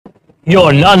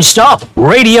your non-stop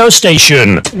radio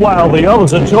station. While the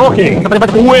others are talking,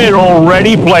 we're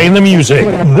already playing the music.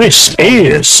 This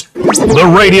is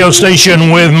the radio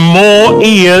station with more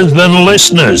ears than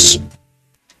listeners.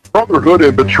 Brotherhood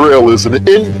and Betrayal is an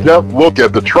in-depth look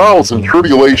at the trials and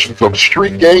tribulations of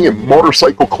street gang and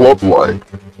motorcycle club life.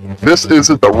 This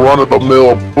isn't the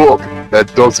run-of-the-mill book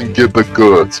that doesn't give the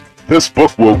goods. This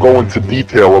book will go into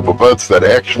detail of events that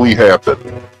actually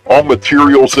happened. All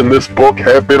materials in this book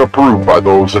have been approved by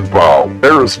those involved.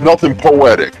 There is nothing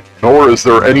poetic, nor is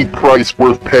there any price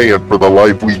worth paying for the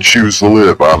life we choose to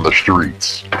live on the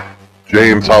streets.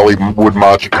 James Hollywood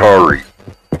Machikari,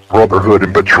 Brotherhood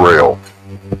and Betrayal.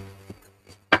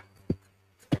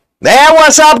 Hey,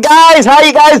 what's up, guys? How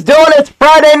you guys doing? It's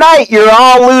Friday night. You're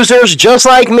all losers just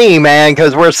like me, man,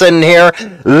 because we're sitting here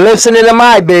listening to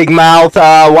my big mouth.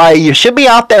 Why, you should be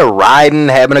out there riding,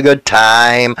 having a good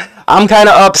time. I'm kind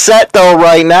of upset, though,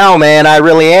 right now, man. I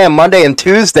really am. Monday and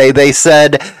Tuesday, they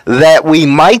said that we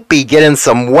might be getting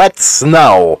some wet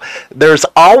snow. There's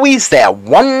always that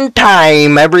one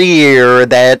time every year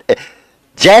that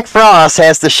Jack Frost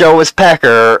has to show his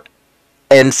pecker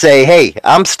and say, hey,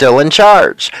 I'm still in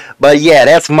charge. But yeah,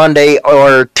 that's Monday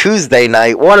or Tuesday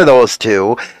night, one of those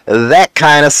two. That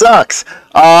kind of sucks.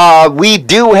 We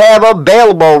do have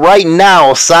available right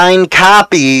now signed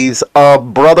copies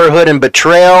of Brotherhood and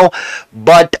Betrayal,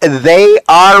 but they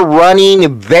are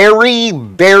running very,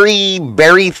 very,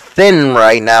 very thin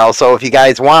right now. So if you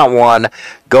guys want one,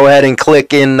 go ahead and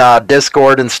click in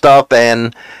Discord and stuff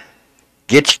and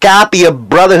get your copy of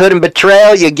Brotherhood and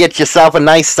Betrayal. You get yourself a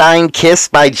nice signed kiss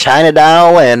by China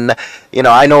Doll, and, you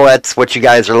know, I know that's what you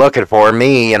guys are looking for.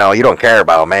 Me, you know, you don't care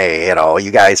about me, you know,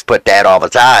 you guys put that all the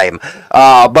time.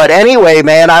 But anyway,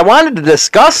 man, I wanted to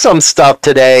discuss some stuff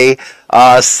today.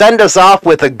 Send us off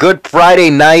with a good Friday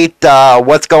night,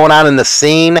 what's going on in the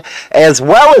scene, as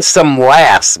well as some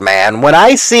laughs, man. When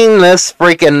I seen this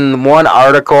freaking one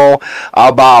article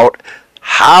about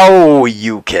how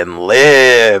you can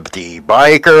live the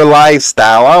biker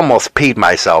lifestyle, I almost peed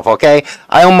myself, okay?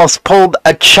 I almost pulled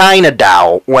a China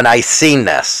Doll when I seen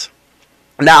this.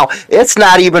 Now, it's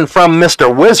not even from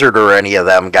Mr. Wizard or any of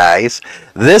them guys.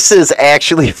 This is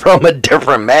actually from a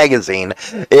different magazine.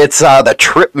 It's the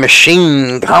Trip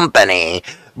Machine Company.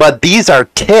 But these are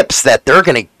tips that they're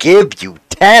going to give you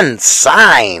 10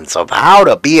 signs of how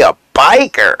to be a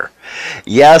biker.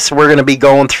 Yes, we're going to be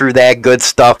going through that good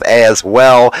stuff as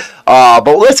well.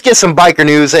 But let's get some biker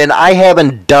news, and I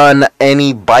haven't done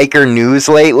any biker news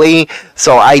lately,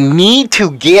 so I need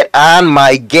to get on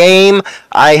my game.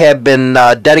 I have been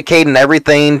dedicating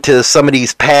everything to some of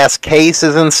these past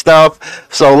cases and stuff,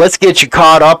 so let's get you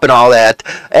caught up and all that.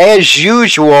 As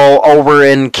usual, over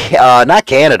in, not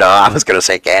Canada, I was going to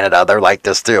say Canada, they're like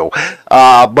this too,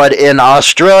 but in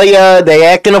Australia, they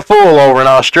acting a fool over in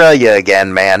Australia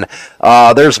again, man.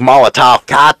 There's Molotov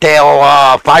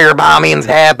cocktail fire bombings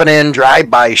happening,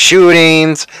 drive-by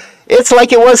shootings. It's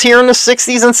like it was here in the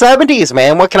 60s and 70s,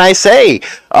 man. What can I say?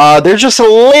 They're just a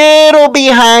little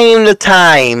behind the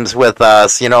times with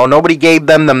us. You know, nobody gave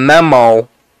them the memo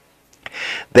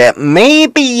that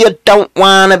maybe you don't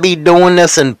want to be doing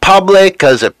this in public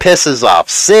because it pisses off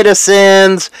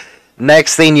citizens.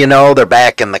 Next thing you know, they're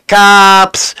back in the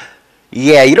cops.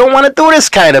 Yeah, you don't want to do this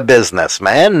kind of business,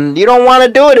 man. You don't want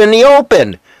to do it in the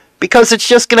open, because it's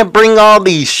just going to bring all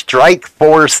these strike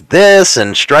force this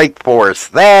and strike force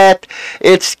that.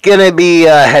 It's going to be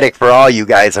a headache for all you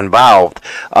guys involved.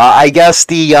 I guess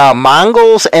the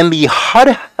Mongols and the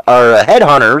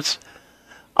Headhunters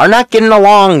are not getting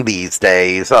along these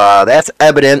days. That's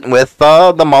evident with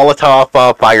the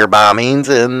Molotov fire bombings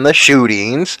and the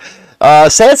shootings.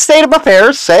 Sad state of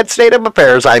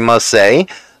affairs, I must say.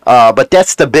 But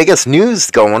that's the biggest news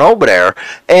going over there.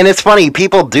 And it's funny,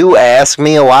 people do ask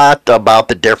me a lot about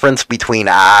the difference between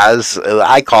Oz,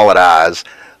 I call it Oz,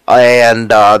 and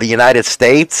the United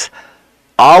States.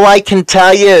 All I can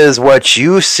tell you is what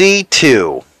you see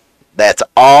too. That's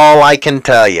all I can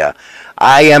tell you.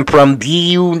 I am from the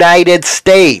United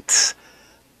States.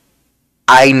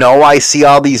 I know I see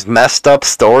all these messed up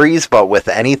stories, but with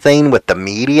anything with the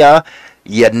media,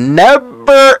 you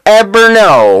never ever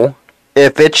know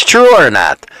if it's true or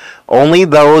not. Only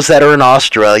those that are in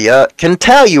Australia can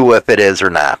tell you if it is or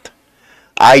not.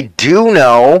 I do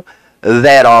know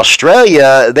that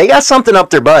Australia, they got something up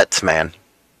their butts, man.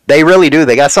 They really do.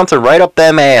 They got something right up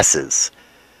them asses.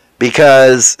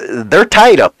 Because they're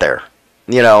tight up there.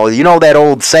 You know that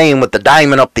old saying with the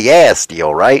diamond up the ass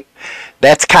deal, right?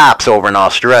 That's cops over in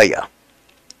Australia.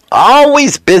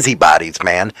 Always busybodies,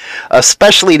 man.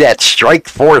 Especially that Strike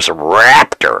Force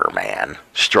Raptor, man.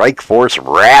 Strike Force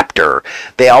Raptor.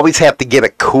 They always have to give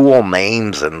it cool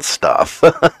names and stuff.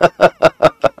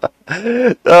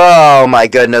 Oh my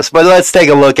goodness. But let's take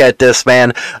a look at this,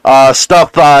 man.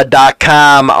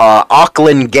 Stuff.com,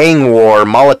 Auckland Gang War,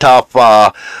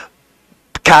 Molotov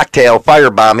cocktail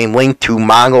firebombing linked to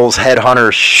Mongols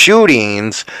Headhunters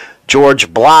shootings.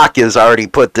 George Block has already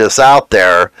put this out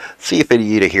there. See if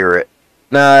you to hear it.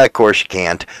 Nah, of course you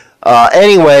can't.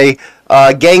 Anyway,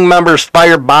 gang members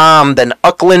firebombed an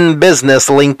Auckland business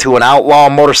linked to an outlaw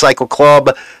motorcycle club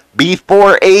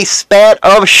before a spat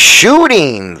of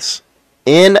shootings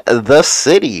in the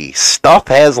city. Stuff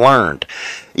has learned.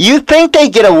 You think they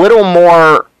get a little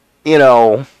more,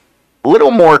 a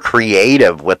little more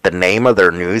creative with the name of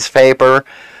their newspaper?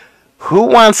 Who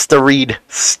wants to read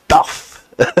Stuff?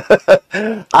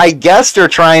 I guess they're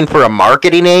trying for a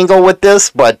marketing angle with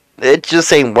this, but it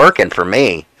just ain't working for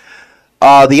me.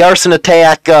 The arson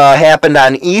attack happened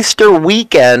on Easter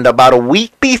weekend, about a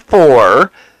week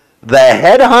before the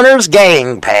Headhunters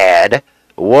gang pad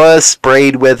was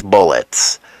sprayed with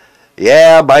bullets.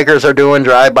 Yeah, bikers are doing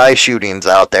drive-by shootings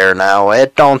out there now.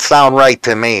 It don't sound right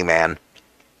to me, man.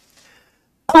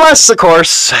 Unless, of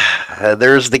course,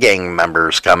 there's the gang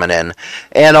members coming in.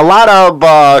 And a lot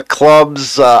of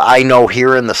clubs I know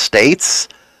here in the States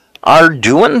are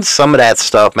doing some of that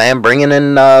stuff, man. Bringing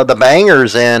in the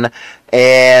bangers in.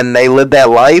 And they live that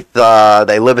life.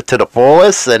 They live it to the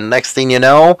fullest. And next thing you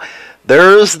know,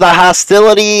 there's the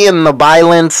hostility and the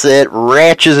violence. It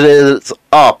ratchets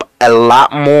up a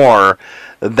lot more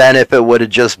than if it would have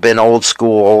just been old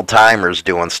school old timers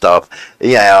doing stuff.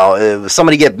 If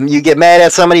somebody you get mad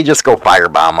at somebody, just go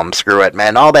firebomb them. Screw it,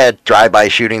 man. All that drive-by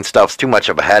shooting stuff's too much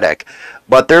of a headache.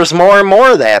 But there's more and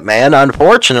more of that, man.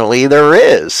 Unfortunately, there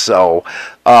is. So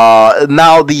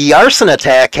now the arson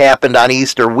attack happened on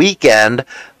Easter weekend,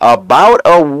 about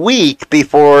a week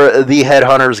before the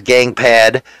Headhunters gang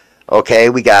pad.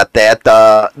 Okay, we got that.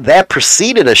 That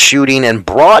preceded a shooting in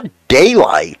broad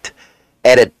daylight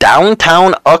at a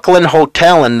downtown Auckland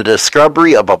hotel and the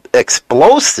discovery of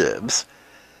explosives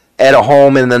at a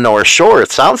home in the North Shore.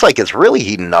 It sounds like it's really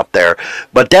heating up there.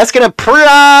 But that's going to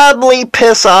probably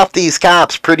piss off these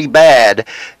cops pretty bad,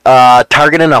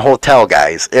 targeting a hotel,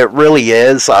 guys. It really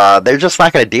is. They're just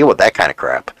not going to deal with that kind of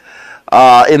crap.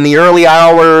 In the early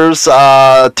hours,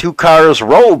 two cars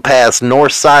rolled past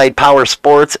Northside Power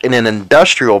Sports in an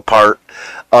industrial part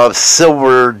of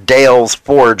Silverdale's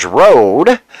Forge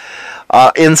Road.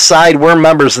 Inside were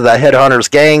members of the Headhunters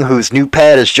gang, whose new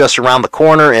pad is just around the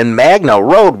corner in Magna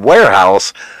Road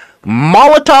warehouse.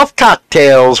 Molotov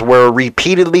cocktails were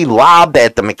repeatedly lobbed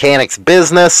at the mechanic's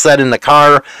business, setting the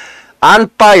car on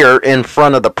fire in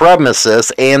front of the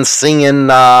premises and singeing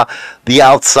the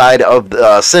outside of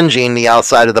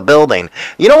the building.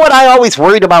 You know what I always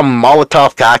worried about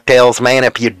Molotov cocktails, man?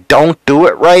 If you don't do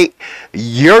it right,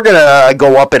 you're gonna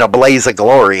go up in a blaze of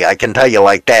glory. I can tell you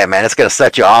like that, man. It's gonna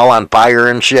set you all on fire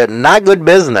and shit. Not good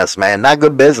business, man. Not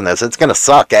good business. It's gonna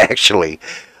suck, actually.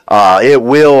 It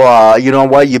will, you know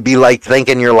what, you'd be like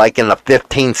thinking you're like in the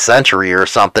 15th century or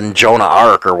something. Joan of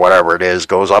Arc or whatever it is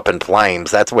goes up in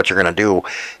flames. That's what you're going to do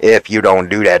if you don't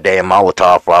do that damn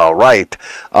Molotov right.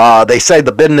 They say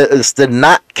the business did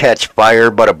not catch fire,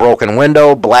 but a broken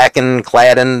window, blackened,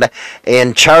 claddened,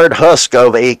 and charred husk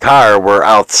of a car were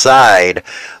outside.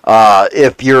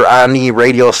 If you're on the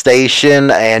radio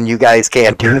station, and you guys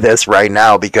can't do this right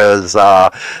now because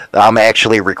I'm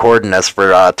actually recording this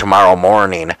for tomorrow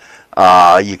morning.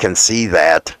 You can see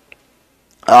that.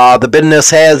 The business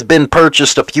has been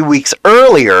purchased a few weeks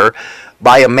earlier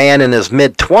by a man in his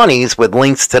mid-20s with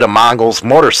links to the Mongols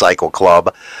motorcycle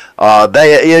club.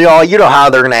 You know how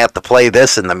they're going to have to play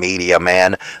this in the media,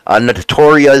 man. A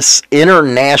notorious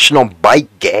international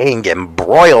bike gang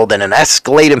embroiled in an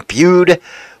escalating feud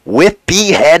with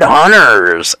the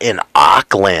Headhunters in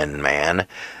Auckland, man.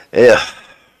 Ugh.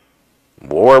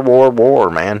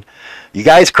 War, man. You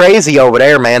guys crazy over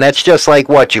there, man. That's just like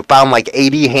what? You found like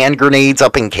 80 hand grenades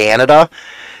up in Canada?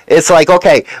 It's like,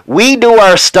 okay, we do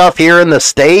our stuff here in the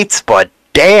States, but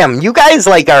damn, you guys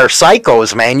like are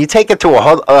psychos, man. You take it to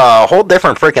a whole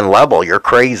different freaking level. You're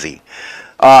crazy.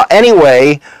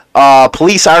 Anyway,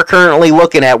 police are currently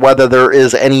looking at whether there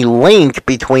is any link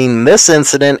between this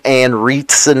incident and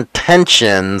recent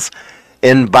tensions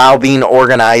involving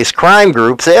organized crime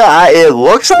groups. Yeah, it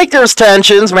looks like there's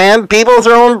tensions, man. People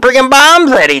throwing freaking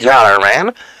bombs at each other,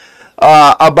 man.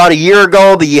 About a year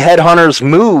ago, the Headhunters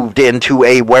moved into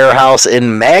a warehouse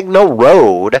in Magna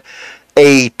Road,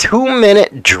 a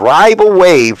 2-minute drive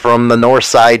away from the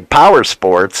Northside Power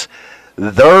Sports,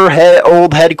 Their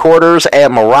old headquarters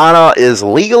at Marana is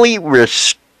legally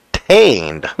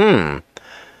retained.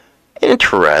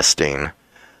 Interesting.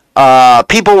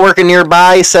 People working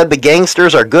nearby said the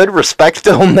gangsters are good,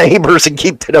 respectful neighbors and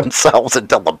keep to themselves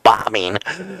until the bombing.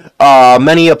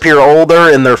 Many appear older,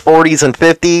 in their 40s and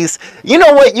 50s. You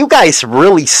know what? You guys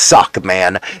really suck,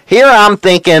 man. Here I'm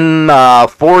thinking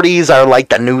 40s are like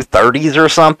the new 30s or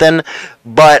something.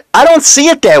 But I don't see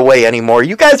it that way anymore.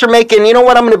 You guys are making, you know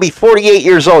what, I'm going to be 48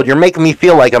 years old. You're making me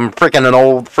feel like I'm freaking an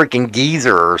old freaking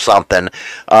geezer or something. Is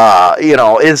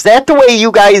that the way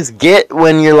you guys get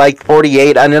when you're like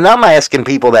 48? I mean, I'm asking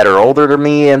people that are older than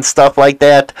me and stuff like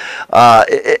that.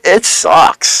 It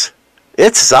sucks.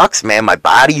 It sucks, man. My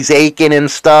body's aching and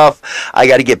stuff. I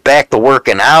got to get back to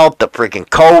working out. The freaking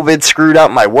COVID screwed up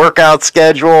my workout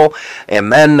schedule.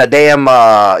 And then the damn,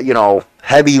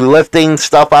 heavy lifting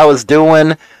stuff I was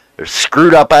doing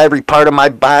screwed up every part of my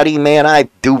body, man. I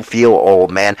do feel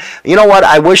old, man. You know what?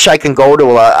 I wish I could go to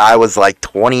I was like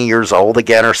 20 years old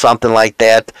again or something like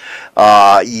that.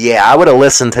 I would have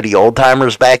listened to the old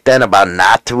timers back then about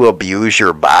not to abuse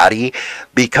your body,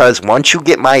 because once you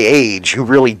get my age, you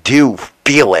really do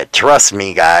feel it. Trust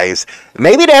me, guys.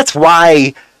 Maybe that's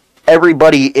why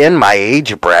everybody in my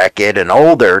age bracket and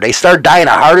older, they start dying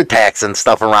of heart attacks and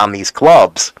stuff around these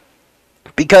clubs.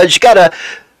 Because you gotta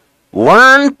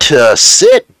learn to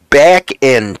sit back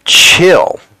and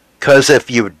chill. Because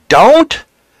if you don't,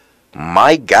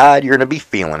 my God, you're gonna be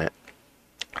feeling it.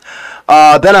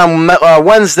 Then on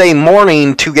Wednesday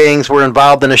morning, 2 gangs were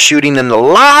involved in a shooting in the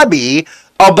lobby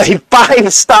of a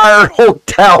 5-star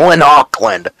hotel in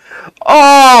Auckland.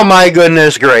 Oh my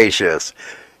goodness gracious.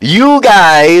 You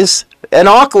guys, in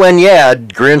Auckland, yeah,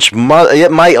 Grinch,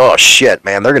 it might, oh shit,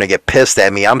 man, they're going to get pissed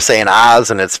at me. I'm saying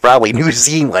Oz, and it's probably New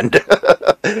Zealand.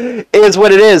 It is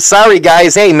what it is. Sorry,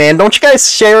 guys. Hey, man, don't you guys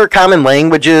share common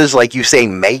languages, like you say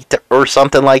mate or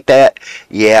something like that?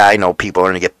 Yeah, I know people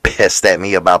are going to get pissed at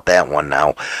me about that one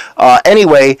now.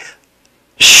 Anyway,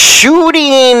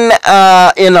 shooting in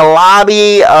the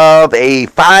lobby of a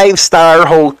 5-star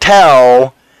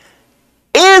hotel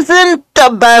isn't the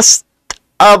best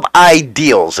of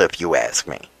ideals, if you ask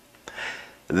me.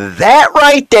 That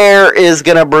right there is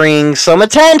going to bring some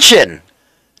attention.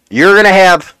 You're going to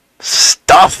have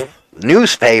stuff,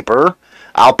 newspaper,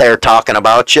 out there talking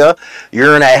about you.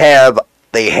 You're going to have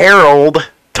the Herald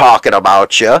talking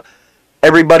about you.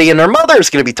 Everybody and their mother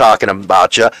is going to be talking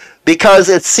about you, because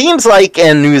it seems like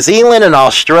in New Zealand and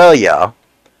Australia,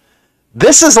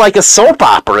 this is like a soap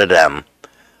opera to them.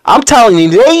 I'm telling you,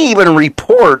 they even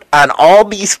report on all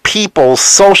these people's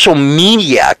social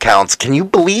media accounts. Can you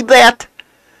believe that?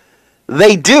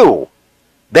 They do.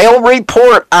 They'll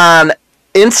report on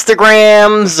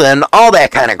Instagrams and all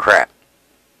that kind of crap.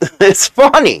 It's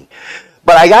funny.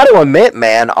 But I got to admit,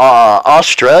 man,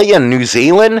 Australia and New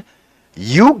Zealand,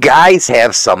 you guys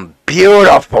have some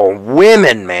beautiful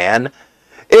women, man.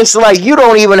 It's like you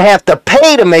don't even have to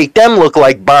pay to make them look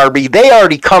like Barbie. They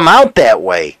already come out that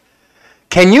way.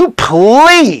 Can you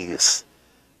please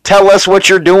tell us what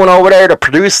you're doing over there to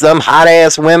produce them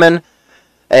hot-ass women?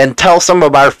 And tell some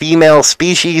of our female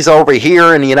species over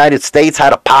here in the United States how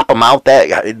to pop them out.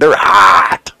 That they're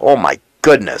hot. Oh, my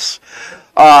goodness.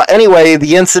 Anyway,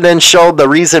 the incident showed the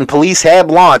reason police have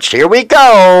launched. Here we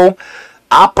go.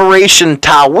 Operation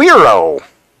Tawiro.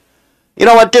 You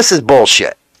know what? This is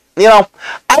bullshit. You know,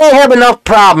 I don't have enough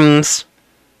problems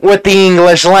with the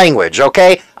English language,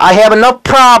 okay? I have enough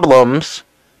problems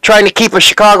trying to keep a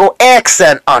Chicago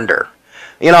accent under.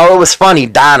 You know, it was funny,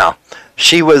 Donna.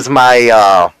 She was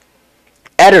my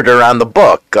editor on the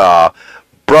book,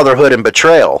 Brotherhood and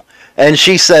Betrayal. And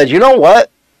she said, you know what?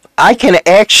 I can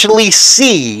actually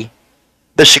see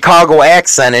the Chicago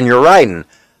accent in your writing.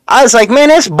 I was like, man,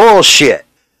 that's bullshit.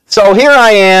 So here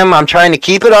I am, I'm trying to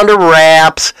keep it under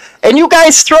wraps, and you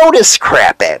guys throw this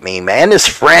crap at me, man, this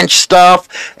French stuff,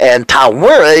 and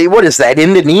what is that,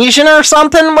 Indonesian or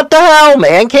something? What the hell,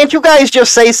 man? Can't you guys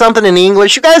just say something in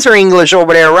English? You guys are English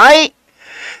over there, right?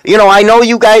 You know, I know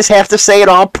you guys have to say it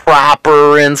all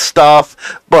proper and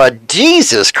stuff, but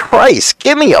Jesus Christ,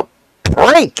 give me a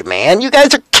break, man. You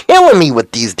guys are killing me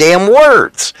with these damn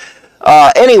words.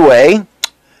 Anyway,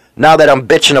 now that I'm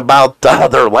bitching about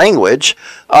their language,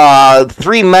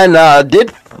 3 men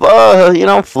did,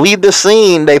 flee the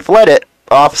scene. They fled it.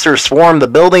 Officers swarmed the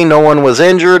building. No one was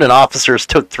injured, and officers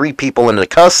took 3 people into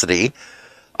custody.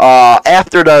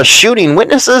 After the shooting,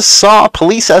 witnesses saw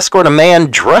police escort a man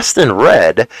dressed in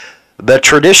red, the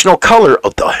traditional color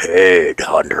of the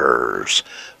Headhunters,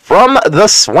 from the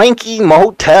swanky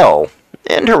motel.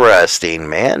 Interesting,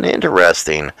 man.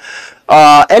 Interesting.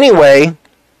 Anyway,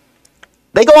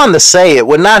 They go on to say it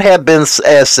would not have been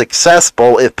as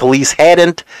successful if police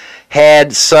hadn't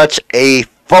had such a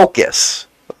focus.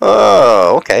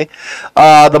 Oh, okay.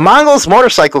 The Mongols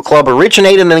Motorcycle Club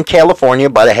originated in California,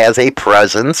 but it has a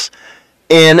presence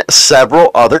in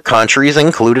several other countries,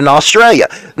 including Australia.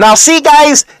 Now, see,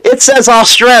 guys, it says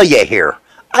Australia here.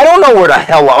 I don't know where the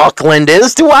hell Auckland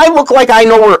is. Do I look like I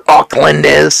know where Auckland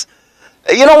is?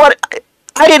 You know what?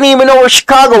 I didn't even know where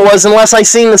Chicago was unless I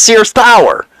seen the Sears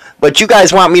Tower. But you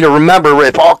guys want me to remember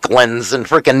if Auckland's in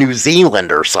freaking New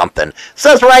Zealand or something. It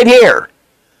says right here,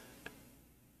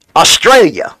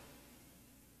 Australia.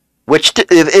 Which,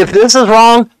 if this is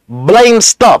wrong, blame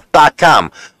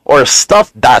stuff.com or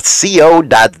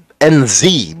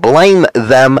stuff.co.nz. Blame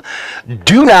them.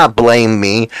 Do not blame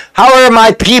me. How are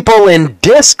my people in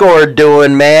Discord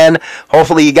doing, man?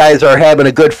 Hopefully you guys are having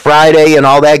a good Friday and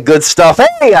all that good stuff.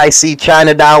 Hey, I see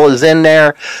China Doll is in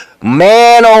there.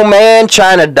 Man, oh man,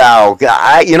 China Doll.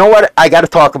 You know what? I got to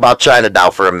talk about China Doll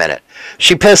for a minute.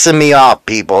 She pissing me off,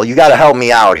 people. You got to help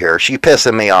me out here. She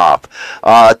pissing me off.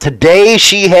 Today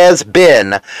she has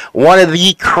been one of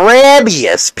the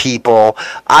crabbiest people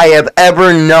I have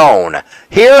ever known.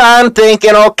 Here I'm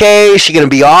thinking, okay, she's going to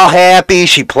be all happy.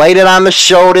 She played it on the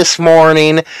show this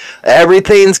morning.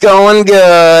 Everything's going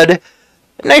good.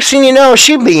 Next thing you know,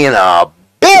 she being a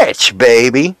bitch,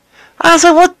 baby. I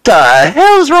said, what the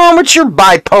hell's wrong with your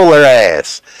bipolar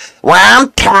ass? Well,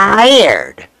 I'm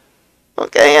tired.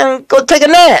 Okay, and go take a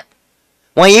nap.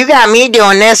 Well, you got me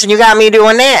doing this and you got me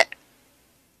doing that.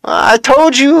 I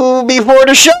told you before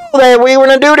the show that we were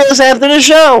going to do this after the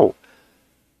show.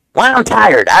 Well, I'm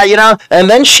tired. And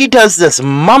then she does this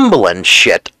mumbling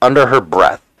shit under her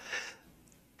breath.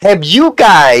 Have you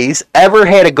guys ever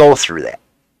had to go through that?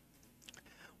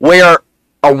 Where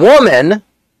a woman,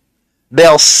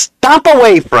 they'll stomp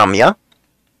away from you.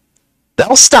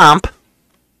 They'll stomp.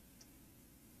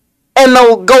 And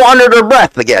they'll go under their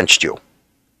breath against you.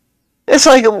 It's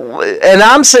like, and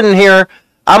I'm sitting here,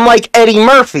 I'm like Eddie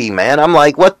Murphy, man. I'm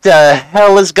like, what the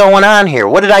hell is going on here?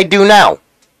 What did I do now?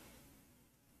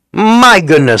 My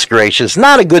goodness gracious,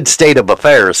 not a good state of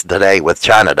affairs today with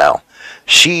China Doll.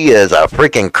 She is a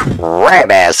freaking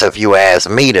crab ass, if you ask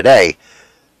me today.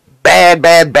 Bad,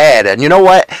 bad, bad. And you know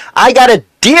what? I got to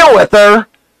deal with her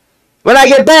when I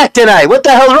get back tonight. What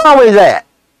the hell's wrong with that?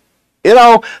 You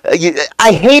know,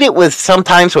 I hate it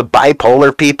sometimes with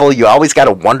bipolar people. You always got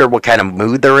to wonder what kind of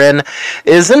mood they're in.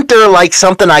 Isn't there like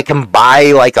something I can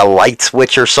buy, like a light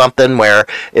switch or something, where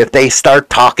if they start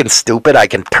talking stupid, I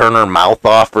can turn her mouth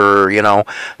off, or it's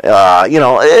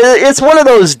one of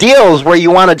those deals where you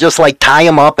want to just like tie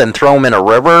them up and throw them in a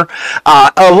river.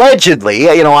 Allegedly,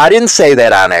 I didn't say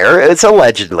that on air. It's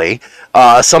allegedly.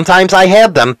 Sometimes I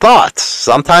have them thoughts.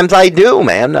 Sometimes I do,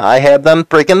 man. I have them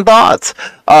freaking thoughts.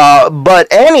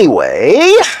 But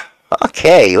anyway,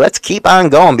 okay, let's keep on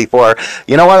going before,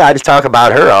 you know what, I just talk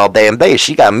about her all damn day.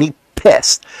 She got me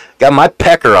pissed. Got my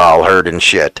pecker all hurt and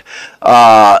shit.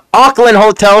 Auckland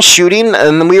hotel shooting,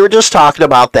 and we were just talking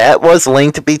about that, was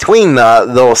linked between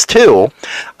those two.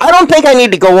 I don't think I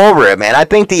need to go over it, man. I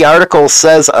think the article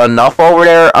says enough over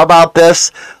there about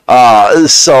this.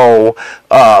 So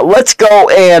let's go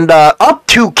and up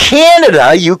to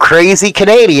Canada, you crazy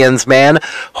Canadians, man.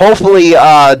 Hopefully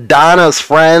Donna's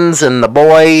friends and the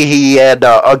boy, he had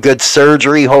a good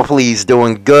surgery. Hopefully he's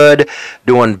doing good,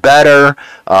 doing better.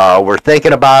 We're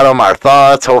thinking about him, our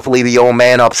thoughts. Hopefully the old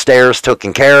man upstairs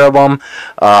taking care of him.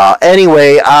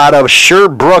 Anyway, out of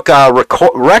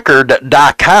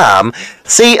SureBrookRecord.com,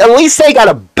 see, at least they got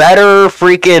a better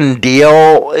freaking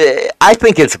deal. I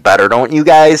think it's better, don't you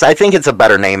guys? I think it's a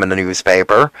better name in the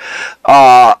newspaper.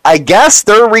 I guess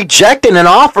they're rejecting an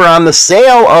offer on the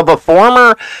sale of a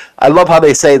former, I love how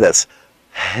they say this,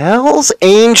 Hells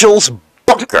Angels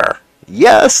bunker.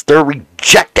 Yes, they're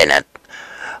rejecting it.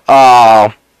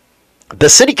 The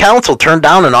city council turned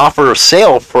down an offer of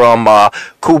sale from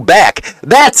Quebec.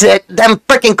 That's it, them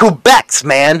freaking Quebecs,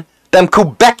 man. Them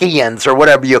Quebecians, or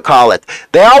whatever you call it.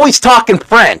 They always talking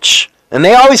French. And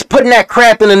they always putting that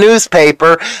crap in the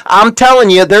newspaper. I'm telling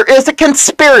you, there is a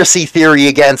conspiracy theory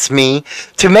against me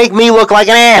to make me look like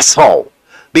an asshole.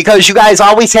 Because you guys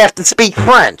always have to speak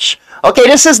French. Okay,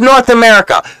 this is North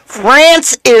America.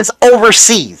 France is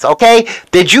overseas, okay?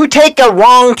 Did you take a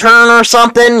wrong turn or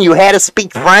something? You had to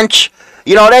speak French?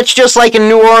 You know, that's just like in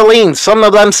New Orleans. Some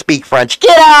of them speak French.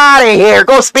 Get out of here.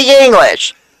 Go speak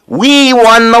English. We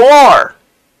won the war.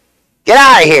 Get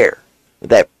out of here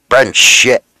with that French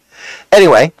shit.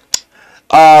 Anyway,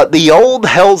 the old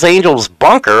Hells Angels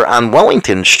bunker on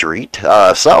Wellington Street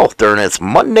South during its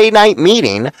Monday night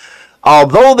meeting,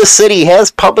 although the city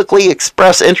has publicly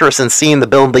expressed interest in seeing the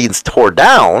buildings tore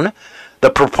down, The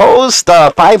proposed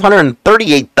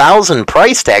 $538,000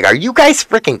 price tag. Are you guys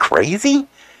freaking crazy?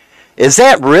 Is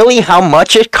that really how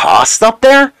much it costs up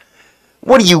there?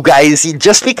 What are you guys,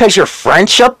 just because you're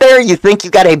French up there, you think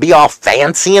you gotta be all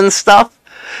fancy and stuff?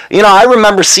 You know, I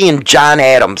remember seeing John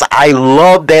Adams. I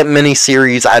love that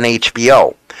miniseries on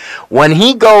HBO. When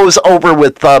he goes over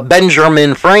with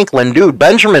Benjamin Franklin, dude,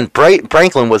 Benjamin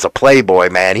Franklin was a playboy,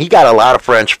 man. He got a lot of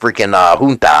French freaking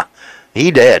junta. He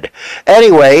did.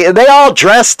 Anyway, they all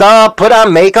dressed up, put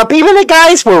on makeup. Even the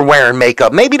guys were wearing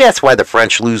makeup. Maybe that's why the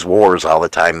French lose wars all the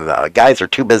time. The guys are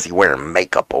too busy wearing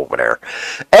makeup over there.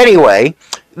 Anyway,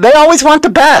 they always want the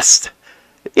best.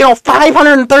 You know,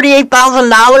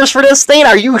 $538,000 for this thing?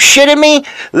 Are you shitting me?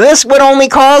 This would only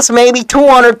cost maybe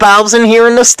 $200,000 here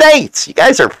in the States. You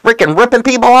guys are freaking ripping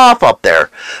people off up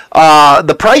there.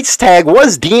 The price tag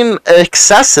was deemed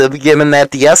excessive given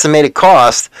that the estimated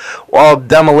cost of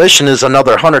demolition is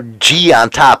another $100G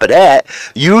on top of that.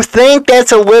 You think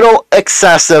that's a little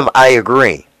excessive? I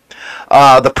agree.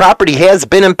 The property has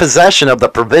been in possession of the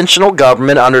provincial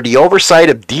government under the oversight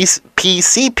of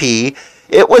DPCP.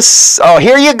 It was, oh,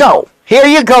 here you go. Here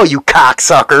you go, you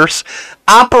cocksuckers.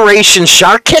 Operation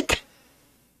Shark Kick?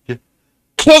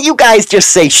 Can't you guys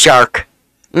just say shark?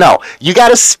 No, you got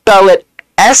to spell it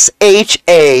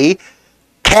S-H-A,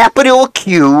 capital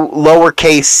Q,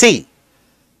 lowercase c.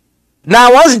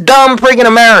 Now, us dumb friggin'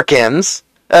 Americans,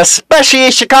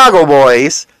 especially Chicago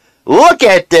boys, look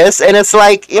at this and it's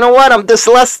like, you know what, I'm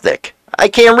dyslexic. I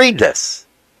can't read this.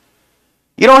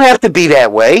 You don't have to be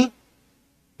that way.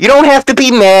 You don't have to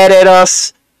be mad at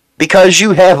us because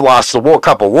you have lost a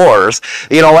couple wars.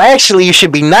 You know, actually, you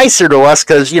should be nicer to us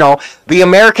because, you know, the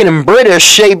American and British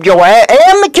saved your ass,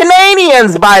 and the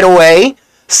Canadians, by the way,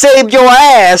 saved your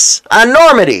ass on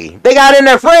Normandy. They got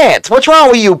into France. What's wrong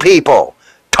with you people?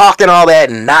 Talking all that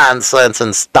nonsense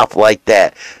and stuff like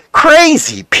that.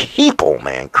 Crazy people,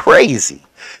 man. Crazy.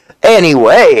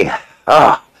 Anyway,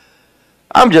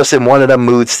 I'm just in one of them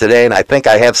moods today, and I think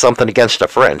I have something against the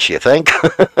French, you think?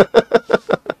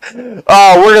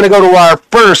 Oh, we're going to go to our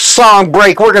first song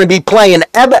break. We're going to be playing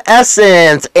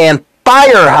Evanescence and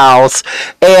Firehouse,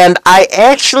 and I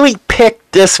actually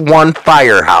picked this one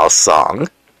Firehouse song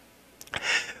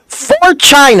for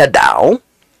China Doll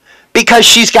because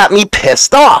she's got me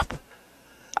pissed off.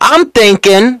 I'm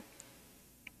thinking,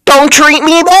 don't treat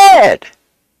me bad.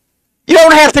 You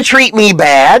don't have to treat me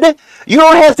bad. You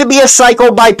don't have to be a psycho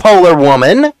bipolar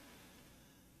woman.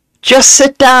 Just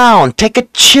sit down, take a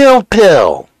chill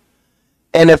pill.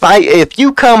 And if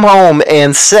you come home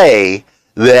and say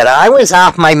that I was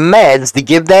off my meds to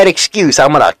give that excuse,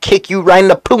 I'm going to kick you right in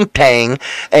the poontang,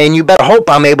 and you better hope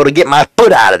I'm able to get my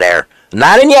foot out of there.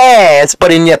 Not in your ass,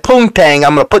 but in your poontang,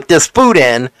 I'm going to put this food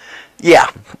in. Yeah,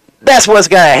 that's what's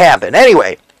going to happen.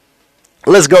 Anyway,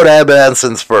 let's go to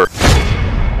Evanescence first.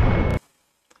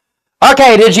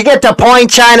 Okay, did you get the point,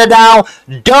 China Doll?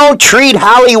 Don't treat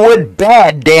Hollywood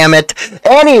bad, damn it.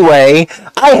 Anyway,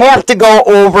 I have to go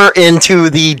over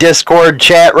into the Discord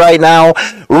chat right now.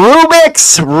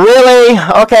 Rubik's, really?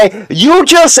 Okay,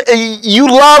 you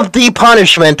love the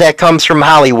punishment that comes from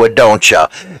Hollywood, don't you?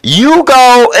 You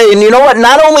go, and you know what?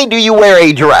 Not only do you wear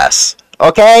a dress,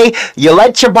 okay? You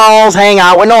let your balls hang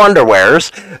out with no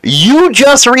underwears. You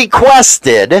just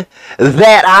requested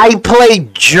that I play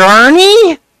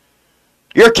Journey?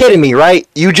 You're kidding me, right?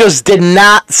 You just did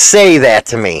not say that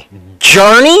to me.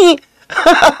 Journey?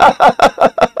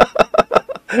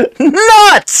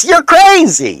 Nuts! You're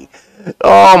crazy!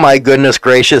 Oh my goodness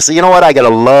gracious. You know what? I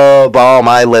gotta love all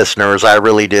my listeners. I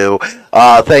really do.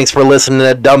 Thanks for listening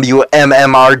to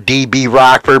WMMRDB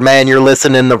Rockford, man. You're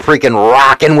listening to freaking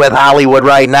Rockin' with Hollywood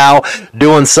right now.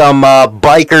 Doing some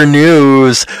biker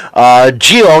news.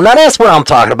 Geo, now that's what I'm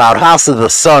talking about. House of the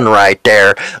Sun right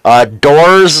there.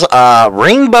 Doors,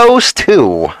 rainbows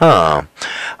too. Huh.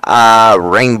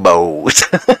 Rainbows.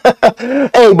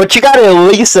 Hey, but you gotta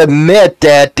at least admit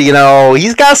that, you know,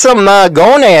 he's got some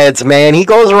gonads, man. He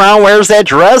goes around, wears that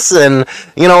dress, and,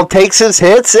 you know, takes his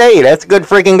hits. Hey, that's a good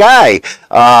freaking guy.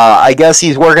 I guess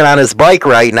he's working on his bike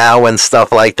right now and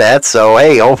stuff like that. So,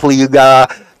 hey, hopefully you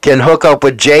can hook up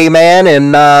with J-Man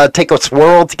and take a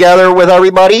swirl together with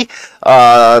everybody.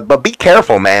 But be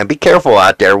careful, man. Be careful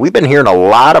out there. We've been hearing a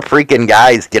lot of freaking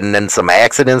guys getting in some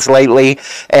accidents lately.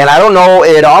 And I don't know,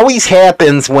 it always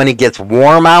happens when it gets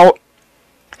warm out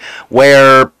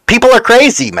where people are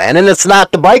crazy, man. And it's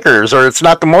not the bikers or it's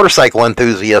not the motorcycle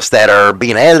enthusiasts that are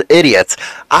being idiots.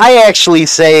 I actually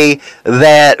say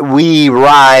that we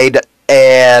ride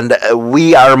and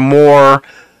we are more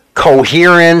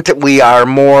coherent, we are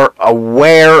more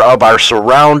aware of our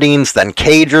surroundings than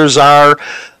cagers are.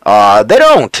 They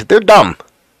don't. They're dumb.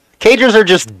 Cagers are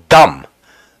just dumb.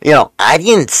 You know, I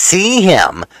didn't see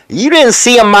him. You didn't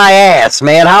see him, my ass,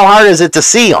 man. How hard is it to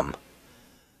see him?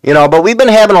 You know, but we've been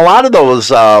having a lot of those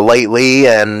lately,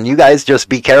 and you guys just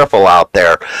be careful out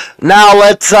there. Now,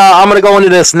 I'm going to go into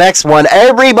this next one.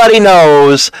 Everybody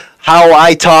knows how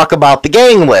I talk about the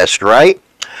gang list, right?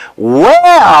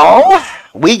 Well,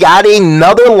 we got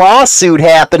another lawsuit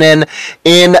happening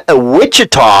in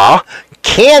Wichita,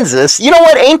 Kansas. You know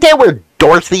what? Ain't that where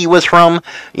Dorothy was from?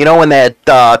 You know, when that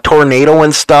tornado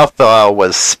and stuff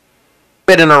was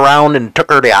spinning around and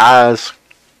took her the eyes?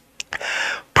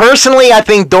 Personally, I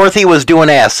think Dorothy was doing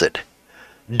acid.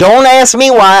 Don't ask me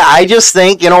why. I just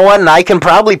think, you know what, and I can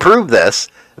probably prove this,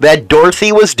 that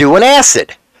Dorothy was doing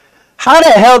acid. How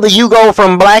the hell do you go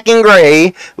from black and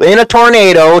gray in a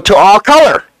tornado to all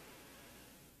color?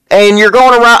 And you're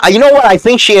going around, you know what, I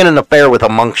think she had an affair with a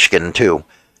Munchkin, too.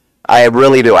 I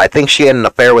really do. I think she had an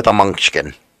affair with a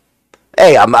Munchkin.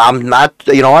 Hey, I'm not,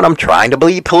 you know what, I'm trying to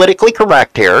be politically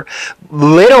correct here.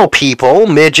 Little people,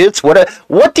 midgets,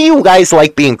 what do you guys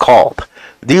like being called?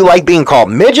 Do you like being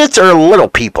called midgets or little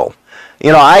people?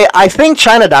 You know, I think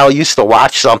China Doll used to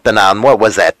watch something on, what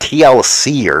was that,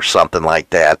 TLC or something like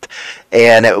that,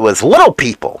 and it was little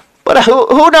people. But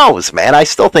who knows, man? I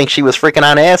still think she was freaking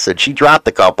on acid. She dropped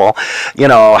a couple. You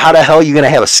know, how the hell are you going to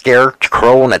have a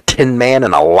scarecrow and a tin man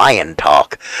and a lion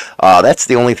talk? That's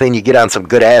the only thing you get on some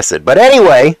good acid. But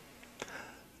anyway,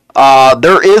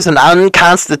 there is an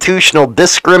unconstitutional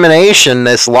discrimination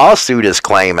this lawsuit is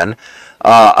claiming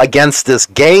against this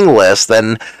gang list.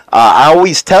 And I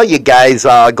always tell you guys,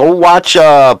 go watch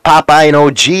Popeye and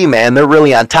OG, man. They're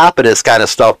really on top of this kind of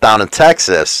stuff down in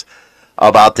Texas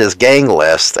about this gang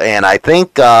list. And I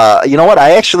think, you know what,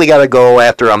 I actually got to go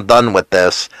after I'm done with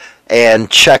this and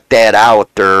check that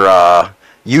out, their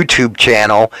YouTube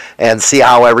channel, and see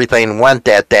how everything went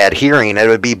at that hearing. It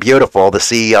would be beautiful to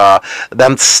see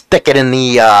them stick it in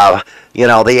the, you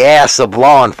know, the ass of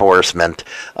law enforcement.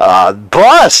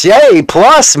 Plus,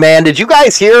 man, did you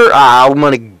guys hear? I'm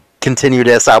going to continue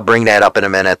this. I'll bring that up in a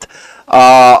minute.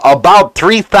 About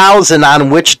 3,000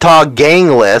 on Wichita gang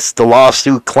list. The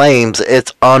lawsuit claims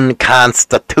it's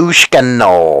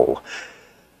unconstitutional.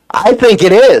 I think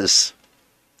it is.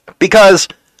 Because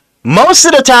most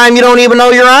of the time you don't even know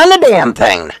you're on the damn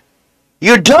thing.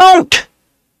 You don't.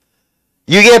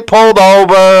 You get pulled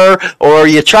over, or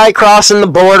you try crossing the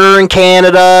border in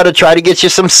Canada to try to get you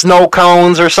some snow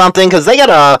cones or something, because they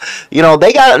got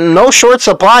they got no short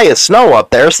supply of snow up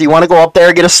there, so you want to go up there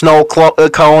and get a snow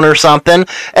cone or something,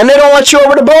 and they don't let you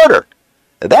over the border.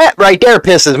 That right there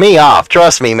pisses me off,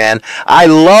 trust me, man. I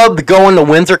loved going to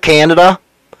Windsor, Canada.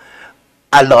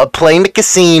 I love playing the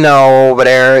casino over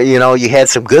there. You know, you had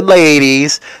some good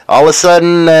ladies. All of a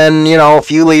sudden, then, you know, a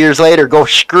few years later, go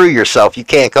screw yourself. You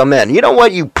can't come in. You know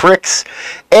what, you pricks?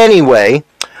 Anyway,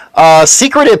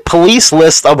 secretive police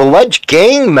list of alleged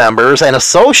gang members and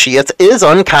associates is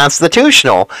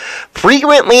unconstitutional.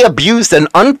 Frequently abused and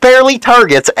unfairly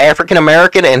targets African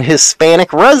American and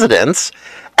Hispanic residents.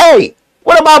 Hey,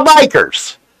 what about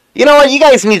bikers? You know what, you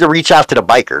guys need to reach out to the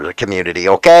biker community,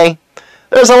 okay?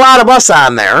 There's a lot of us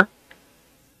on there.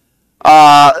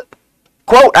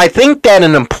 Quote, I think that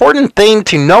an important thing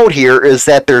to note here is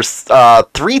that there's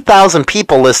 3,000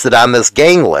 people listed on this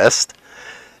gang list.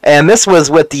 And this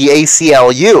was with the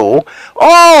ACLU.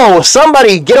 Oh,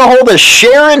 somebody get a hold of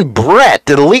Sharon Brett,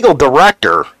 the legal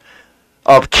director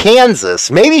of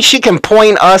Kansas. Maybe she can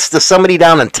point us to somebody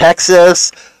down in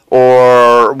Texas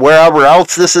or wherever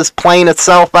else this is playing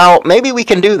itself out. Maybe we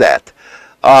can do that.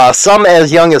 Some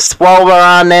as young as 12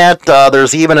 are on that.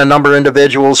 There's even a number of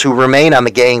individuals who remain on the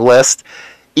gang list,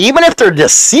 even if they're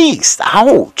deceased.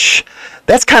 Ouch.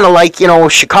 That's kind of like, you know,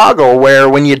 Chicago, where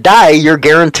when you die, you're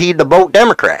guaranteed to vote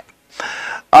Democrat.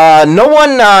 No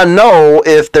one know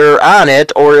if they're on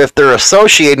it or if they're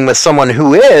associating with someone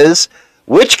who is,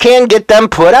 which can get them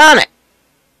put on it.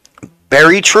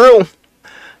 Very true.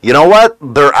 You know what?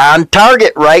 They're on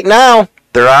target right now.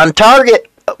 They're on target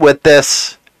with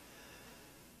this.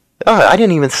 Oh, I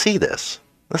didn't even see this.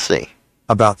 Let's see.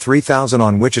 About 3,000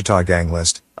 on Wichita gang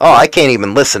list. Oh, I can't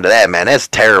even listen to that, man. That's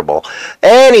terrible.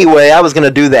 Anyway, I was going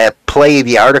to do that play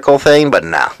the article thing, but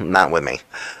no, not with me.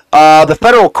 The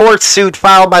federal court suit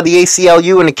filed by the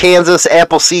ACLU and the Kansas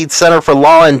Appleseed Center for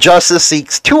Law and Justice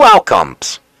seeks two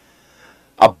outcomes.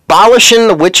 Abolishing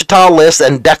the Wichita list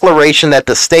and declaration that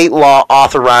the state law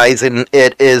authorizing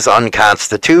it is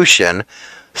unconstitutional,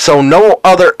 so no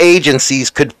other agencies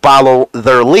could follow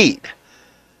their lead.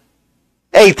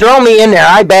 Hey, throw me in there.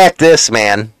 I back this,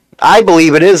 man. I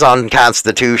believe it is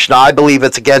unconstitutional. I believe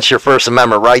it's against your First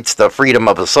Amendment rights to freedom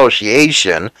of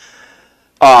association.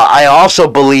 I also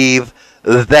believe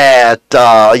that,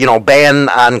 ban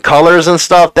on colors and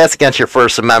stuff, that's against your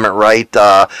First Amendment right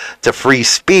to free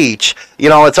speech.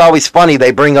 It's always funny.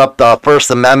 They bring up the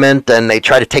First Amendment and they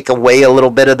try to take away a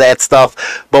little bit of that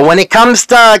stuff. But when it comes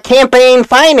to campaign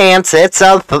finance, it's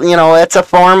a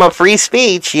form of free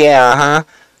speech. Yeah, huh?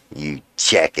 You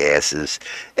jackasses.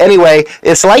 Anyway,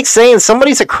 it's like saying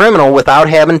somebody's a criminal without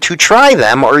having to try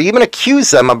them or even accuse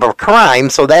them of a crime,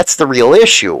 so that's the real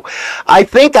issue. I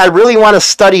think I really want to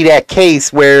study that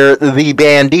case where the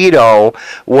bandito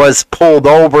was pulled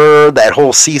over, that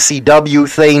whole CCW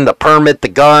thing, the permit, the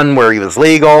gun, where he was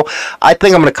legal. I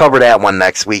think I'm going to cover that one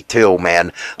next week too,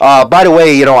 man. By the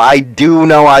way, I do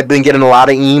know I've been getting a lot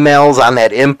of emails on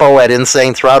that info at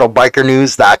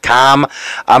InsaneThrottleBikerNews.com.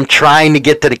 I'm trying to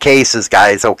get to the cases,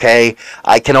 guys, okay?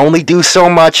 I can only do so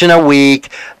much in a week,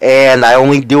 and I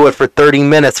only do it for 30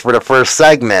 minutes for the first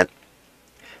segment,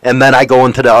 and then I go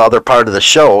into the other part of the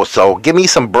show, so give me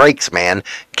some breaks, man.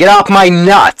 Get off my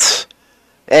nuts.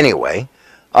 Anyway,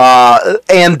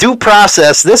 and due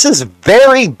process, this is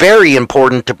very, very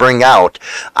important to bring out.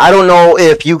 I don't know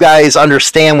if you guys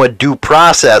understand what due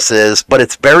process is, but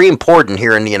it's very important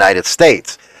here in the United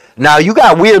States. Now, you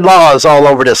got weird laws all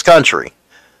over this country.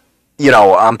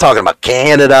 I'm talking about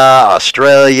Canada,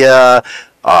 Australia,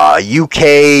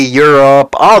 UK,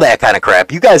 Europe, all that kind of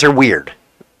crap. You guys are weird.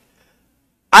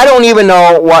 I don't even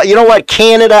know what,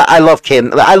 Canada, I love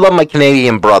Canada. I love my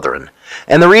Canadian brethren.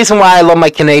 And the reason why I love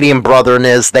my Canadian brethren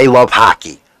is they love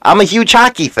hockey. I'm a huge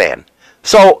hockey fan.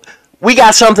 So we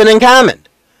got something in common.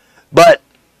 But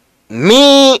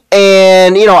me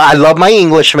and, I love my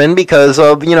Englishmen because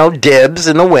of, dibs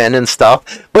and the win and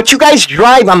stuff. But you guys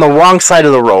drive on the wrong side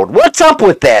of the road. What's up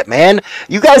with that, man?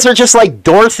 You guys are just like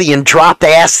Dorothy and dropped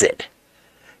acid.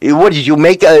 What did you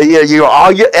make?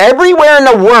 Everywhere in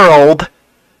the world,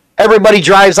 everybody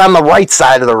drives on the right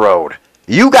side of the road.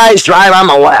 You guys drive on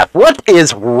the left. What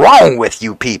is wrong with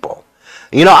you people?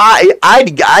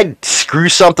 I'd screw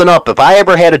something up. If I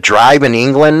ever had to drive in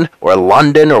England or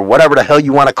London or whatever the hell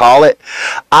you want to call it,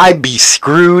 I'd be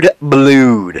screwed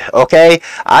blued, okay?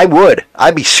 I would.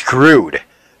 I'd be screwed.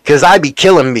 Because I'd be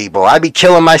killing people. I'd be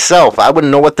killing myself. I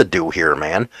wouldn't know what to do here,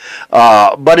 man.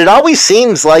 But it always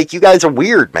seems like you guys are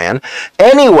weird, man.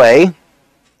 Anyway,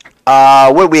 what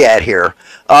are we at here?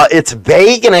 It's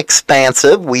vague and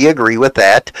expansive. We agree with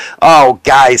that. Oh,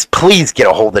 guys, please get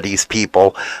a hold of these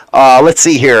people. Let's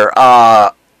see here.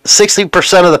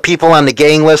 60% of the people on the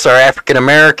gang list are African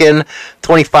American,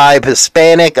 25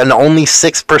 Hispanic, and only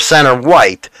 6% are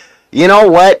white. You know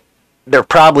what? They're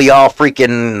probably all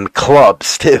freaking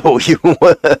clubs, too.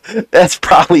 That's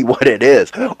probably what it is.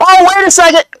 Oh, wait a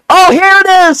second. Oh, here it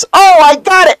is. Oh, I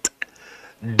got it.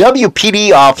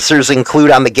 WPD officers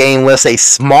include on the gang list a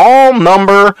small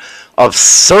number of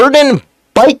certain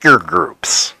biker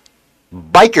groups,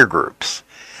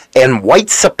 and white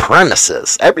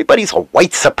supremacists. Everybody's a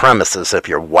white supremacist if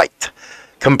you're white.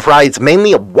 Comprise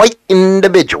mainly of white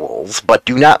individuals, but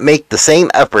do not make the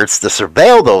same efforts to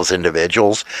surveil those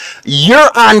individuals. You're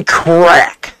on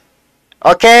crack.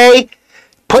 Okay?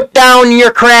 Put down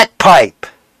your crack pipe.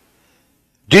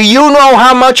 Do you know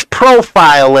how much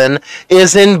profiling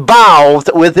is involved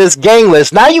with this gang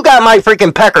list? Now you got my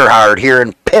freaking pecker hard here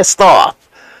and pissed off.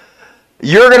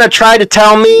 You're going to try to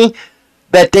tell me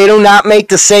that they do not make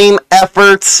the same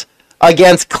efforts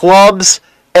against clubs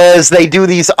as they do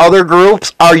these other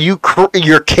groups?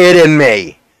 You're kidding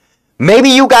me. Maybe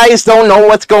you guys don't know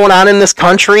what's going on in this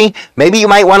country. Maybe you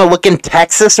might want to look in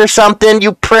Texas or something,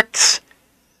 you pricks.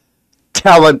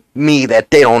 Telling me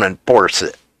that they don't enforce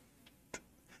it.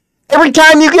 Every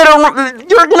time you're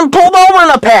getting pulled over in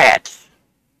a patch.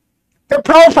 Your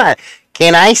profile.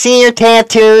 Can I see your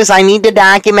tattoos? I need to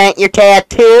document your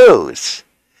tattoos.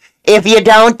 If you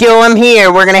don't do them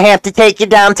here, we're going to have to take you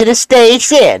down to the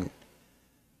station.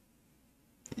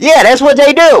 Yeah, that's what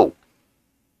they do.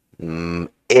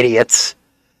 Idiots.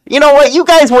 You know what? You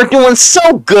guys were doing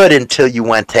so good until you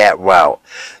went that route.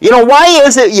 Why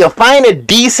is it you find a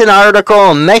decent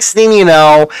article and next thing you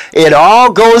know, it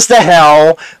all goes to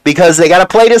hell because they got to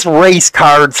play this race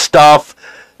card stuff.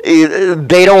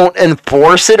 They don't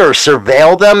enforce it or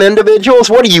surveil them individuals?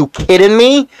 What are you kidding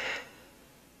me?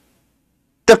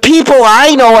 The people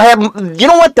I know have,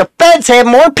 the feds have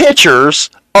more pictures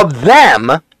of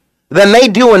them than they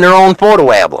do in their own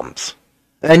photo albums.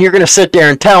 And you're going to sit there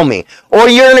and tell me. Or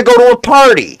you're going to go to a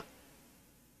party.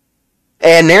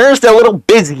 And there's the little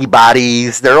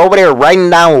busybodies. They're over there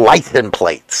writing down license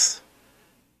plates.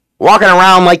 Walking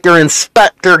around like they're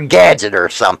Inspector Gadget or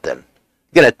something.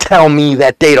 You're going to tell me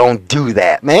that they don't do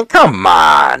that, man. Come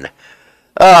on.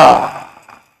 Oh.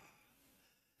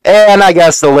 And I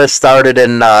guess the list started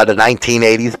in the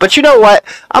 1980s. But you know what?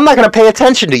 I'm not going to pay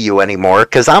attention to you anymore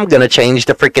because I'm going to change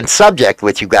the freaking subject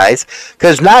with you guys.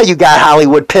 Because now you got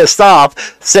Hollywood pissed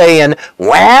off saying,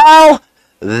 well,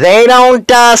 they don't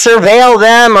surveil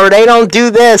them, or they don't do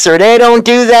this, or they don't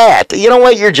do that. You know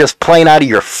what? You're just playing out of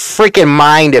your freaking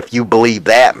mind if you believe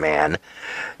that, man.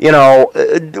 You know,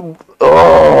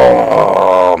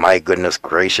 oh, my goodness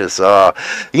gracious.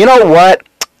 You know what?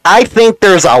 I think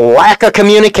there's a lack of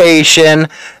communication,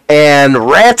 and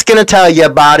Rat's going to tell you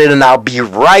about it, and I'll be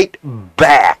right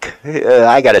back.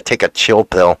 I got to take a chill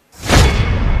pill.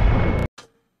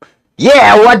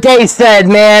 Yeah, what they said,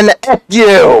 man. F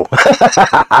you.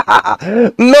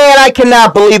 Man, I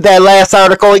cannot believe that last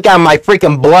article. It got my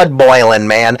freaking blood boiling,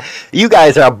 man. You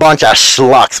guys are a bunch of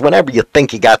schlucks whenever you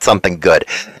think you got something good.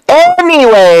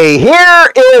 Anyway,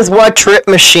 here is what Trip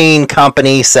Machine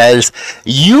Company says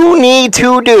you need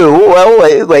to do.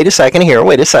 Well, wait a second here.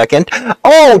 Wait a second.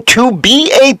 Oh, to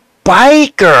be a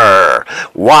biker.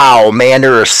 Wow, man,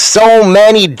 there are so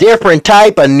many different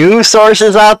type of news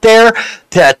sources out there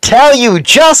to tell you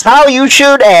just how you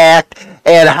should act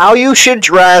and how you should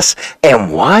dress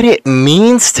and what it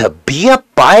means to be a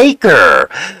biker.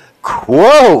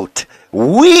 Quote,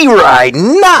 we ride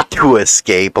not to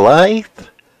escape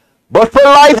life, but for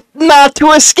life not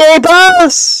to escape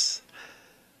us.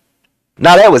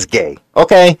 Now that was gay,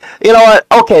 okay? You know what?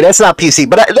 Okay, that's not PC,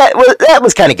 but that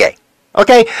was kind of gay.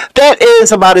 Okay, that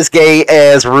is about as gay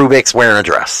as Rubik's wearing a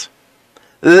dress.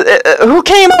 Who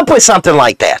came up with something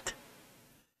like that?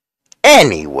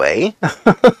 Anyway,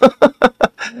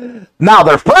 now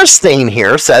their first thing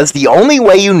here says the only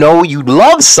way you know you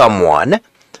love someone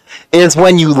is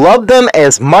when you love them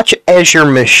as much as your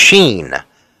machine.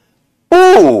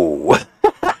 Ooh.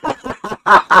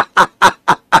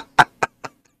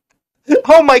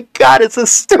 Oh my god, it's so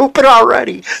stupid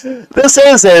already. This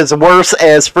is as worse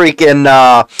as freaking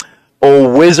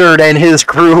Wizard and his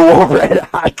crew over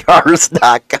at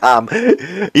hotcars.com.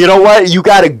 You know what? You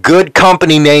got a good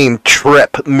company name,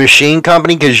 Trip Machine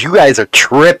Company, because you guys are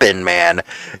tripping, man.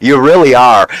 You really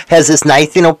are. Has this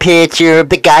nice, picture of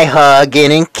the guy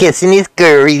hugging and kissing his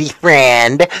girly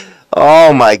friend.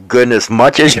 Oh my goodness,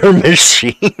 much as your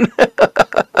machine.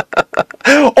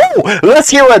 Oh,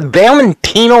 let's hear what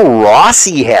Valentino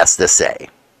Rossi has to say.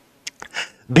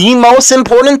 The most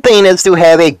important thing is to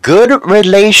have a good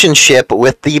relationship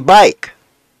with the bike.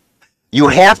 You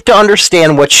have to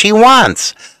understand what she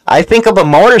wants. I think of a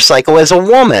motorcycle as a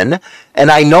woman,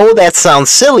 and I know that sounds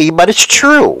silly, but it's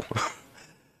true.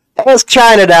 Ask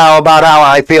China Dow about how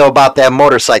I feel about that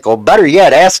motorcycle. Better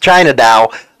yet, ask China Dow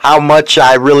how much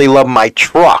I really love my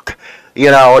truck. You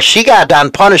know, she got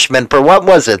on punishment for, what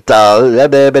was it,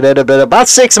 about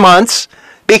 6 months,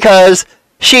 because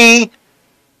she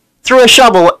threw a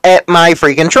shovel at my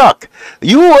freaking truck.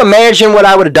 You imagine what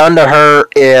I would have done to her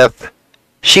if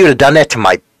she would have done that to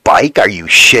my bike? Are you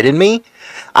shitting me?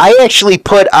 I actually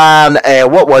put on,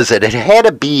 what was it? It had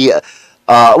to be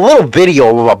a little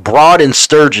video of a broad in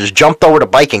Sturgis jumped over the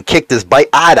bike and kicked his bike.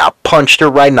 I'd have punched her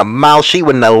right in the mouth. She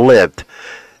wouldn't have lived.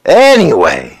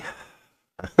 Anyway.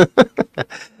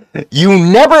 You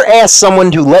never ask someone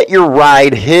to let you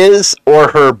ride his or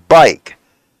her bike.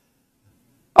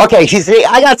 Okay, see,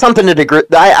 I got something to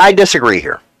I disagree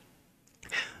here.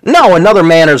 No, another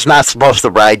man is not supposed to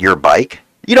ride your bike.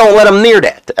 You don't let him near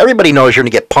that. Everybody knows you're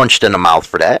going to get punched in the mouth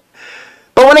for that.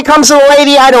 But when it comes to the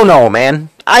lady, I don't know, man.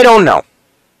 I don't know.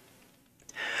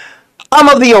 I'm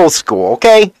of the old school,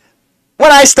 okay?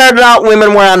 When I started out,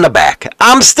 women were on the back.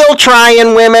 I'm still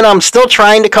trying, women. I'm still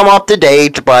trying to come up to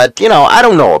date, but, I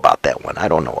don't know about that one.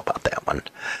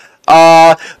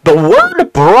 The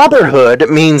word brotherhood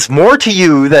means more to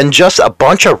you than just a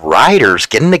bunch of riders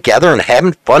getting together and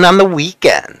having fun on the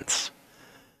weekends.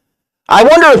 I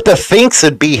wonder if the Finks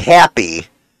would be happy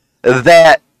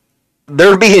that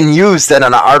they're being used in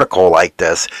an article like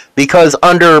this, because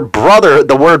under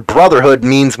the word brotherhood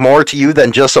means more to you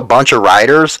than just a bunch of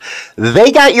riders. They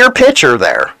got your picture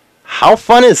there. How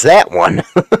fun is that one?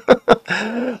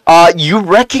 You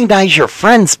recognize your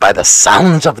friends by the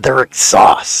sounds of their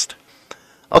exhaust.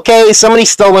 Okay, somebody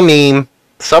stole a meme.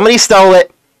 Somebody stole it.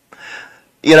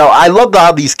 I love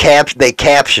how they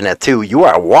caption it too. You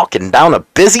are walking down a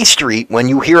busy street when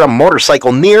you hear a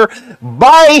motorcycle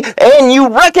nearby and you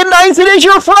recognize it as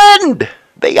your friend.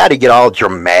 They got to get all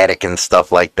dramatic and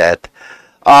stuff like that.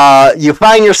 You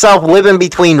find yourself living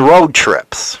between road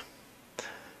trips.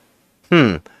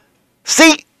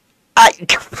 See,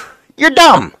 you're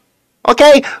dumb.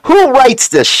 Okay? Who writes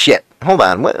this shit? Hold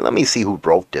on. Let me see who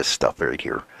wrote this stuff right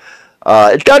here.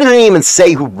 It doesn't even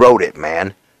say who wrote it,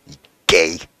 man.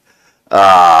 Gay.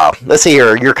 Let's see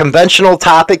here. Your conventional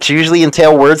topics usually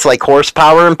entail words like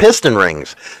horsepower and piston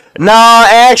rings. No,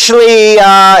 actually,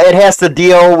 it has to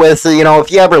deal with,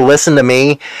 if you ever listen to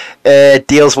me, it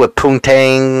deals with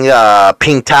Poontang,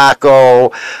 Pink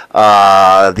Taco,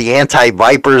 the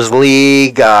Anti-Vipers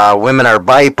League, Women Are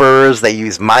Vipers, they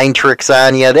use mind tricks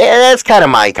on you. That's kind of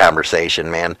my conversation,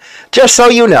 man. Just so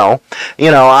you know,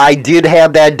 I did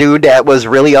have that dude that was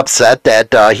really upset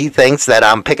that he thinks that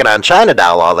I'm picking on China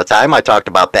Doll all the time. I talked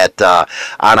about that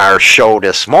on our show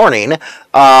this morning.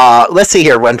 Let's see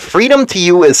here. When freedom to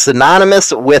you is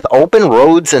synonymous with open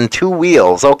roads and two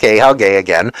wheels. Okay, how gay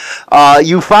again.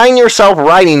 You find yourself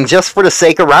riding just for the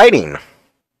sake of riding.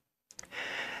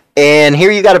 And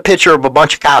here you got a picture of a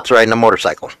bunch of cops riding a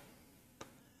motorcycle.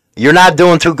 You're not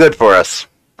doing too good for us.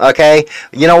 Okay?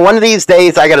 One of these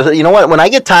days, I gotta, when I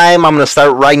get time, I'm gonna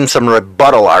start writing some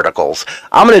rebuttal articles.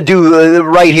 I'm gonna do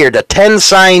right here, the 10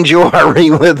 signs you are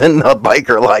reliving the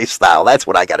biker lifestyle. That's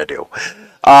what I gotta do.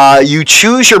 You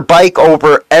choose your bike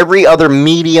over every other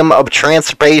medium of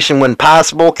transportation when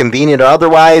possible, convenient or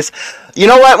otherwise. You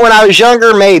know what? When I was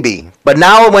younger, maybe. But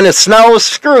now when it snows,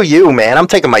 screw you, man. I'm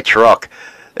taking my truck.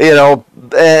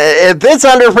 If it's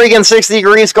under freaking 60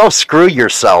 degrees, go screw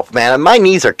yourself, man. My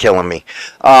knees are killing me.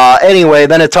 Anyway,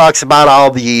 then it talks about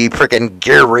all the freaking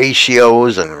gear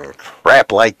ratios and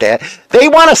crap like that. They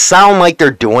want to sound like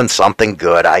they're doing something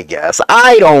good, I guess.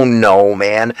 I don't know,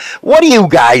 man. What do you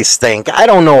guys think? I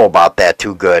don't know about that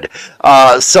too good.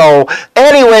 So,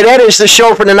 anyway, that is the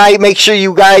show for tonight. Make sure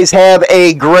you guys have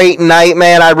a great night,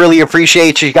 man. I really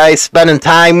appreciate you guys spending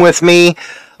time with me.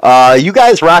 You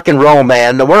guys rock and roll,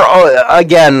 man. We're,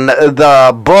 again,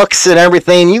 the books and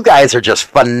everything, you guys are just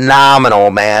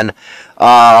phenomenal, man.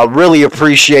 Really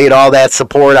appreciate all that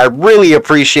support. I really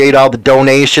appreciate all the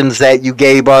donations that you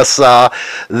gave us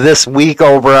this week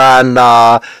over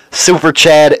on Super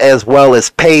Chat as well as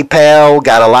PayPal.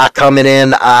 Got a lot coming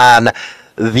in on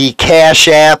the Cash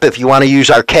App. If you want to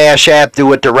use our Cash App,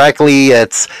 do it directly.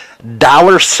 It's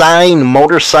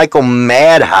 $Motorcycle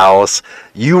Madhouse.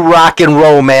 You rock and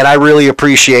roll, man. I really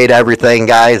appreciate everything,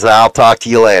 guys. I'll talk to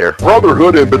you later.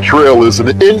 Brotherhood and Betrayal is an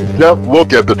in-depth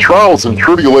look at the trials and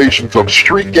tribulations of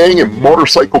street gang and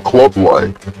motorcycle club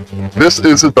life. This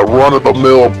isn't the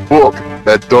run-of-the-mill book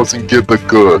that doesn't give the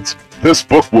goods. This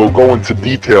book will go into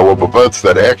detail of events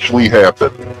that actually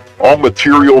happened. All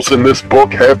materials in this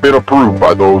book have been approved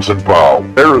by those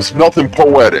involved. There is nothing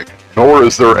poetic, nor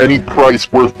is there any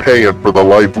price worth paying for the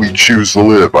life we choose to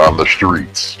live on the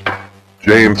streets.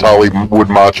 James Hollywood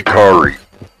Machikari,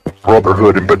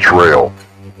 Brotherhood and Betrayal.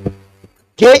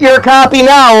 Get your copy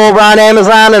now over on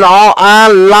Amazon and all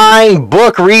online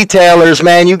book retailers,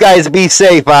 man. You guys be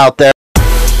safe out there.